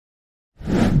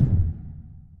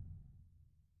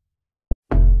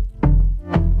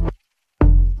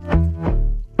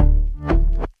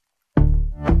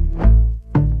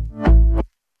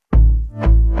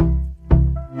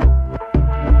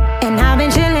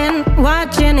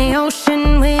the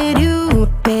ocean with you,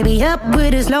 baby, up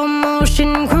with a slow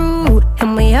motion crew.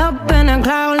 And we up in our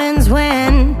cloudlands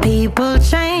when people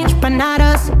change, but not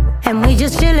us. And we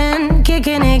just chillin',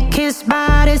 kicking it, kissed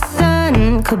by the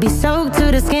sun. Could be soaked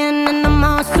to the skin in the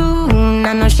monsoon.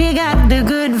 I know she got the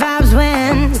good vibes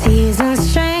when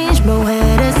seasons change, but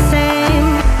we're the same.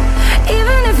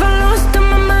 Even if I lost all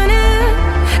my money,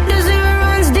 the zero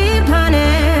runs deep,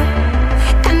 honey.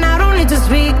 And I don't need to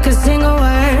speak a single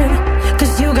word,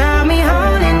 'cause you got me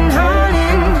holding,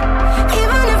 holding.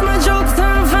 Even if my jokes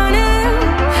aren't funny,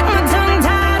 my tongue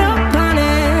tied up on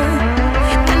it.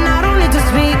 And I don't need to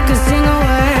speak a single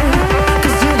word,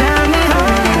 'cause you got me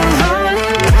holding,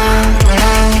 holding.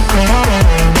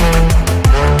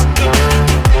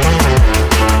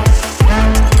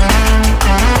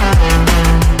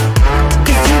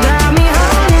 'Cause you got me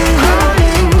holding,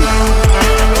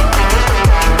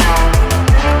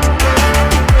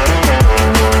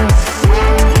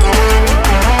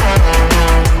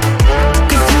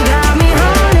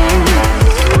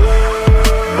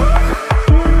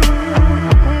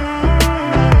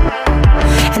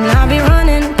 and I'll be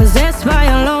running, possessed by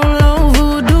a low, low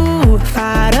voodoo.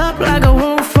 Fired up like a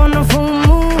wolf on the full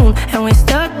moon. And we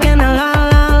stuck in a la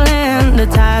la land. The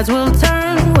tides will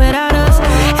turn without us.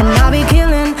 And I'll be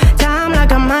killing time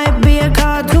like I might be a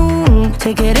cartoon.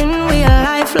 Take it in real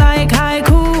life like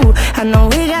haiku. I know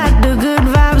we got the good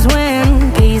vibes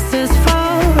when pieces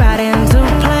fall right into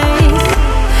place.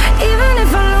 Even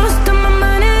if I lost all my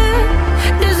money,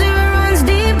 the zero runs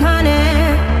deep, honey.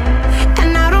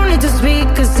 And I don't need to speak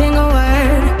a single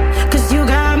word, 'cause you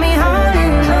got me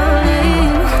holding, holding.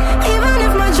 Even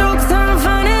if my jokes aren't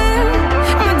funny,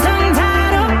 my tongue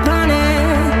tied up on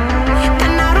it.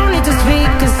 And I don't need to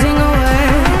speak a single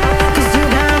word, 'cause you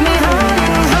got me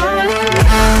holding, holding.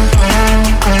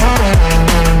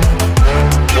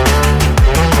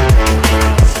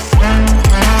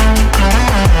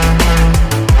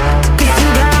 'Cause you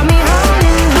got me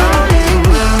holding, holding.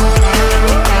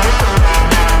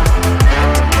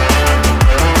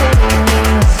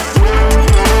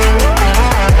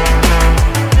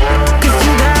 'Cause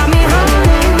you got me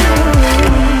holding.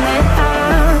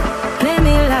 Play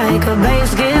me like a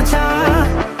bass guitar,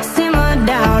 simmer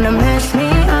down and mess me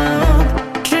up.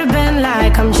 Tripping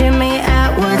like I'm Jimmy at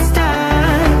Woodstock.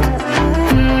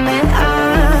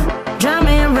 Drive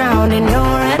me around in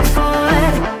your red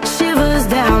Ford, shivers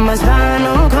down my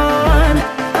spinal cord.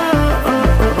 Oh,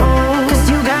 oh, oh, oh. 'Cause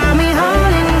you got me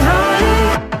holding, holding.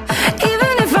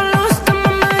 Even if I lost all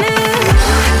my money,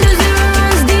 the zero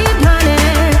runs deep, honey.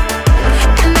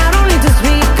 And I don't need to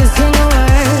speak a single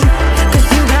word, 'cause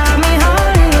you got me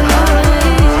holding,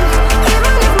 holding.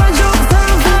 Even if my jokes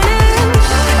aren't funny,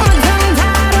 my tongue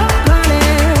tied up on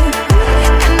it.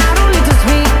 And I don't need to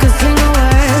speak a single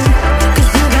word,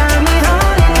 'cause you got me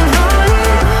holding, holding.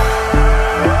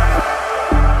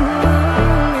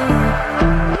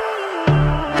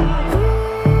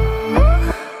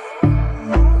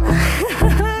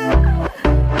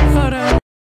 Hold on.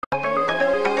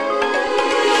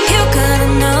 You gotta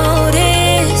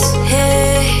notice,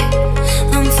 hey,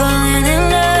 I'm falling in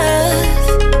love.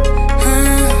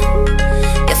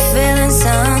 You're feeling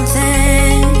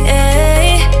something, hey,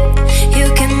 you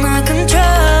cannot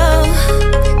control.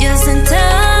 Just in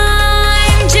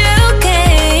time you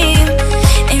came,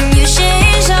 and you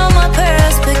changed all my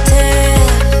perspective.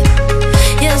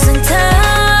 Just in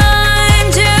time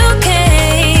you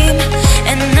came,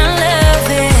 and I love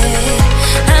it,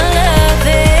 I love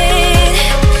it.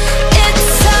 It's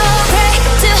so great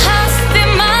to have in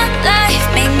my life,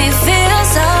 make me feel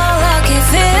so lucky,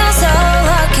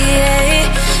 yeah.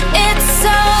 It's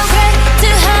so great to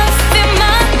have in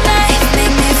my life,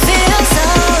 make me feel so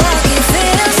lucky,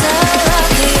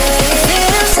 yeah.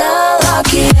 Feel so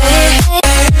lucky, yeah.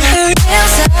 Feel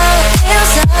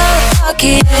so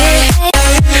lucky, yeah.